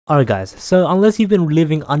Alright guys, so unless you've been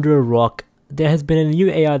living under a rock, there has been a new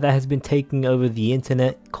AI that has been taking over the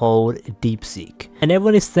internet called DeepSeek. And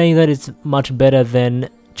everyone is saying that it's much better than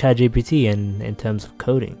ChatGPT in terms of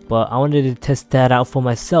coding. But I wanted to test that out for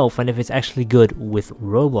myself and if it's actually good with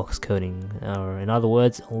Roblox coding, or in other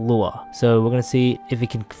words, Lua. So we're going to see if it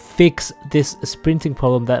can fix this sprinting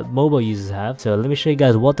problem that mobile users have. So let me show you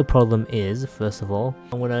guys what the problem is. First of all,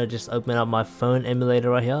 I'm going to just open up my phone emulator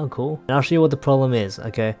right here. Cool. And I'll show you what the problem is.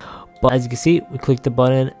 Okay. But as you can see, we click the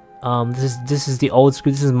button. This is the old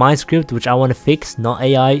script. This is my script, which I want to fix, not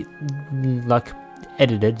AI like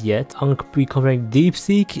edited yet. I'm going to be comparing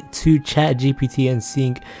DeepSeek to ChatGPT and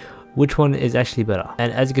seeing which one is actually better.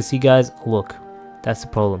 And as you can see guys, look, that's the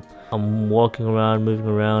problem. I'm walking around, moving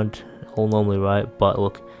around all normally, right? But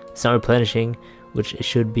look, it's not replenishing, which it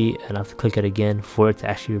should be, and I have to click it again for it to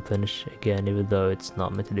actually replenish again, even though it's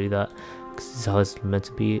not meant to do that. This is how it's meant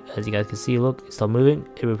to be. As you guys can see, look, it's not moving,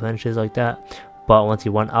 it replenishes like that. But once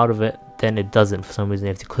you run out of it, then it doesn't. For some reason, you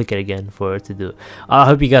have to click it again for it to do it. I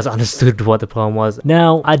hope you guys understood what the problem was.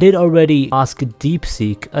 Now, I did already ask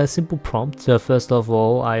DeepSeek a simple prompt. So first of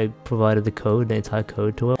all, I provided the code, the entire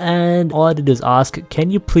code to it. And all I did is ask,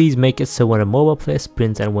 can you please make it so when a mobile player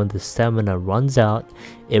sprints and when the stamina runs out,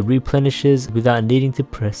 it replenishes without needing to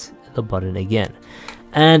press the button again.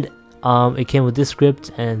 And it came with this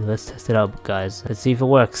script, and let's test it out guys. Let's see if it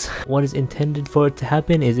works. What is intended for it to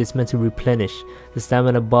happen is it's meant to replenish. The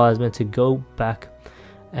stamina bar is meant to go back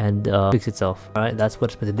and fix itself. Alright, that's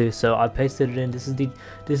what it's meant to do. So I pasted it in. This is the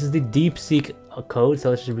DeepSeek code. So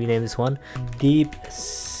let's just rename this one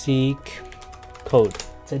DeepSeek code.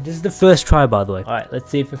 So this is the first try, by the way. Alright, let's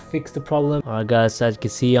see if it fixed the problem. Alright guys, so as you can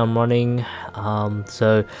see, I'm running.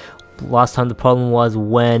 So last time the problem was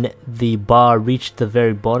when the bar reached the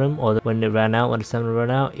very bottom, or when it ran out, when the stamina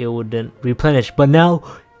ran out, it wouldn't replenish. But now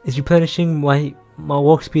it's replenishing. My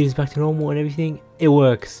walk speed is back to normal and everything. It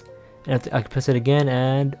works. And I can press it again,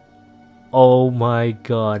 and oh my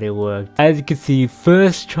god, it worked. As you can see,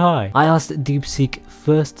 first try. I asked DeepSeek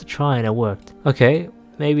first try and it worked. Okay,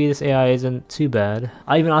 maybe this AI isn't too bad.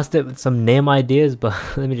 I even asked it some name ideas, but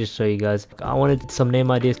let me just show you guys. I wanted some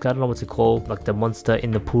name ideas because I don't know what to call like the monster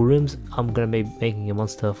in the pool rooms. I'm gonna be making a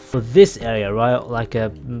monster for this area, right? Like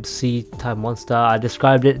a sea type monster. I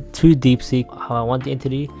described it to DeepSeek how I want the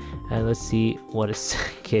entity, and let's see what it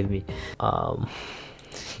gave me.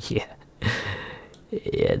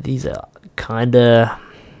 Yeah, these are kinda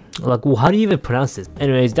like, well, how do you even pronounce this?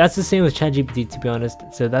 Anyways, that's the same with ChatGPT, to be honest.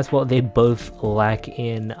 So that's what they both lack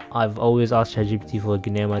in. I've always asked ChatGPT for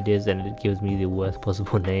name ideas and it gives me the worst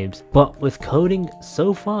possible names. But with coding,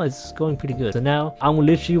 so far it's going pretty good. So now I'm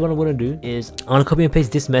literally, what I'm gonna do is I'm gonna copy and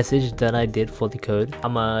paste this message that I did for the code.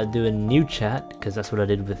 I'm gonna do a new chat because that's what I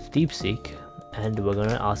did with DeepSeek, and we're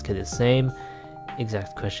gonna ask it the same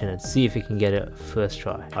exact question and see if we can get it first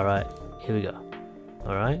try. All right, here we go.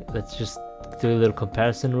 All right, let's just do a little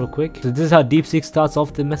comparison real quick. So this is how DeepSeek starts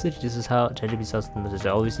off the message. This is how ChatGPT starts the message.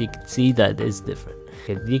 So obviously you can see that it's different.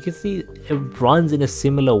 Okay, you can see it runs in a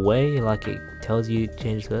similar way, like it tells you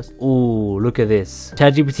change first. Ooh, look at this.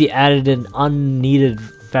 ChatGPT added an unneeded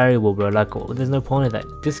variable, bro. Like, there's no point in that.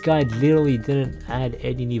 This guy literally didn't add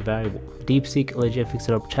any new variable. DeepSeek legit fixed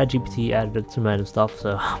it up. ChatGPT added some random stuff,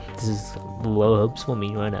 so this is low hopes for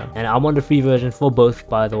me right now. And I'm on the free version for both,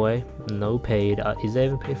 by the way. No paid. Is there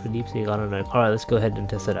even paid for DeepSeek? I don't know. Alright, let's go ahead and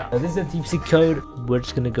test it out. Now, this is the DeepSeek code. We're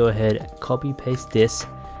just gonna go ahead, copy paste this.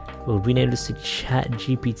 We'll rename this to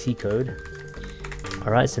ChatGPT code.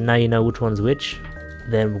 Alright, so now you know which one's which.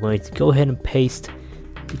 Then we're going to go ahead and paste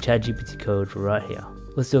the ChatGPT code right here.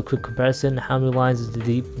 Let's do a quick comparison. How many lines is the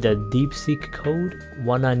DeepSeek code?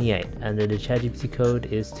 198, and then the ChatGPT code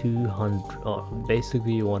is 200, or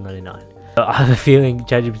basically 199. So I have a feeling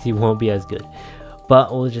ChatGPT won't be as good,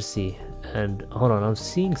 but we'll just see. And hold on, I'm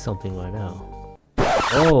seeing something right now.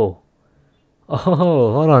 Oh,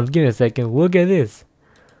 hold on, give me a second. Look at this.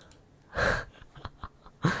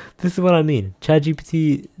 This is what I mean.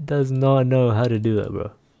 ChatGPT does not know how to do it,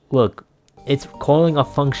 bro. Look. It's calling a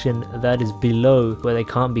function that is below where they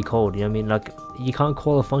can't be called. You know what I mean? Like, you can't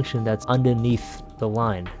call a function that's underneath the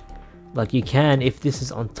line. Like, you can if this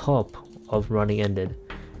is on top of running ended,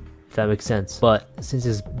 if that makes sense. But since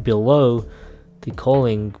it's below the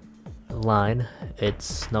calling line,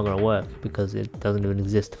 it's not gonna work because it doesn't even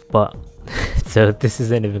exist. But so this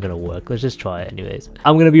isn't even gonna work. Let's just try it anyways.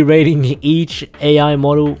 I'm gonna be rating each AI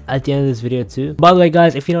model at the end of this video too. By the way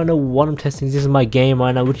guys, if you don't know what I'm testing, this is my game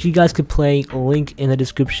right now, which you guys could play, link in the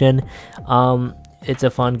description. It's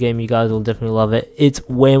a fun game, you guys will definitely love it. It's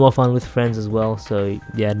way more fun with friends as well, so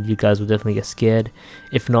yeah, you guys will definitely get scared.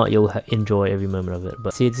 If not, you'll enjoy every moment of it.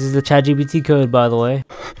 But see, this is the ChatGPT code, by the way.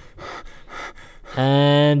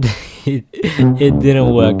 and it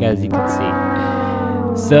didn't work, as you can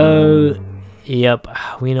see. So yep,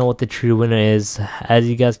 we know what the true winner is. As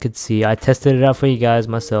you guys could see, I tested it out for you guys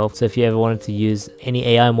myself. So if you ever wanted to use any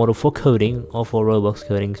AI model for coding, or for Roblox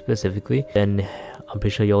coding specifically, then I'm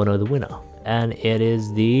pretty sure you all know the winner. And it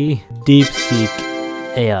is the DeepSeek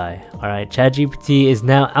AI. Alright, ChatGPT is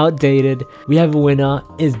now outdated. We have a winner,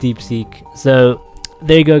 is DeepSeek. So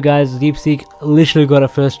there you go, guys. DeepSeek literally got a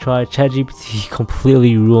first try. ChatGPT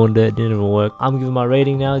completely ruined it, didn't even work. I'm giving my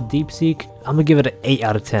rating now. DeepSeek, I'm gonna give it an 8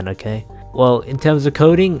 out of 10, okay? Well, in terms of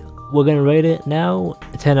coding, we're gonna rate it now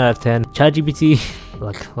 10 out of 10. ChatGPT,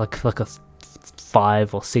 like a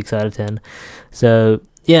 5 or 6 out of 10. So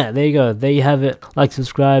yeah, there you go. There you have it. Like,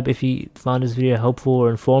 subscribe if you found this video helpful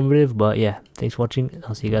or informative. But yeah, thanks for watching.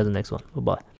 I'll see you guys in the next one. Bye bye.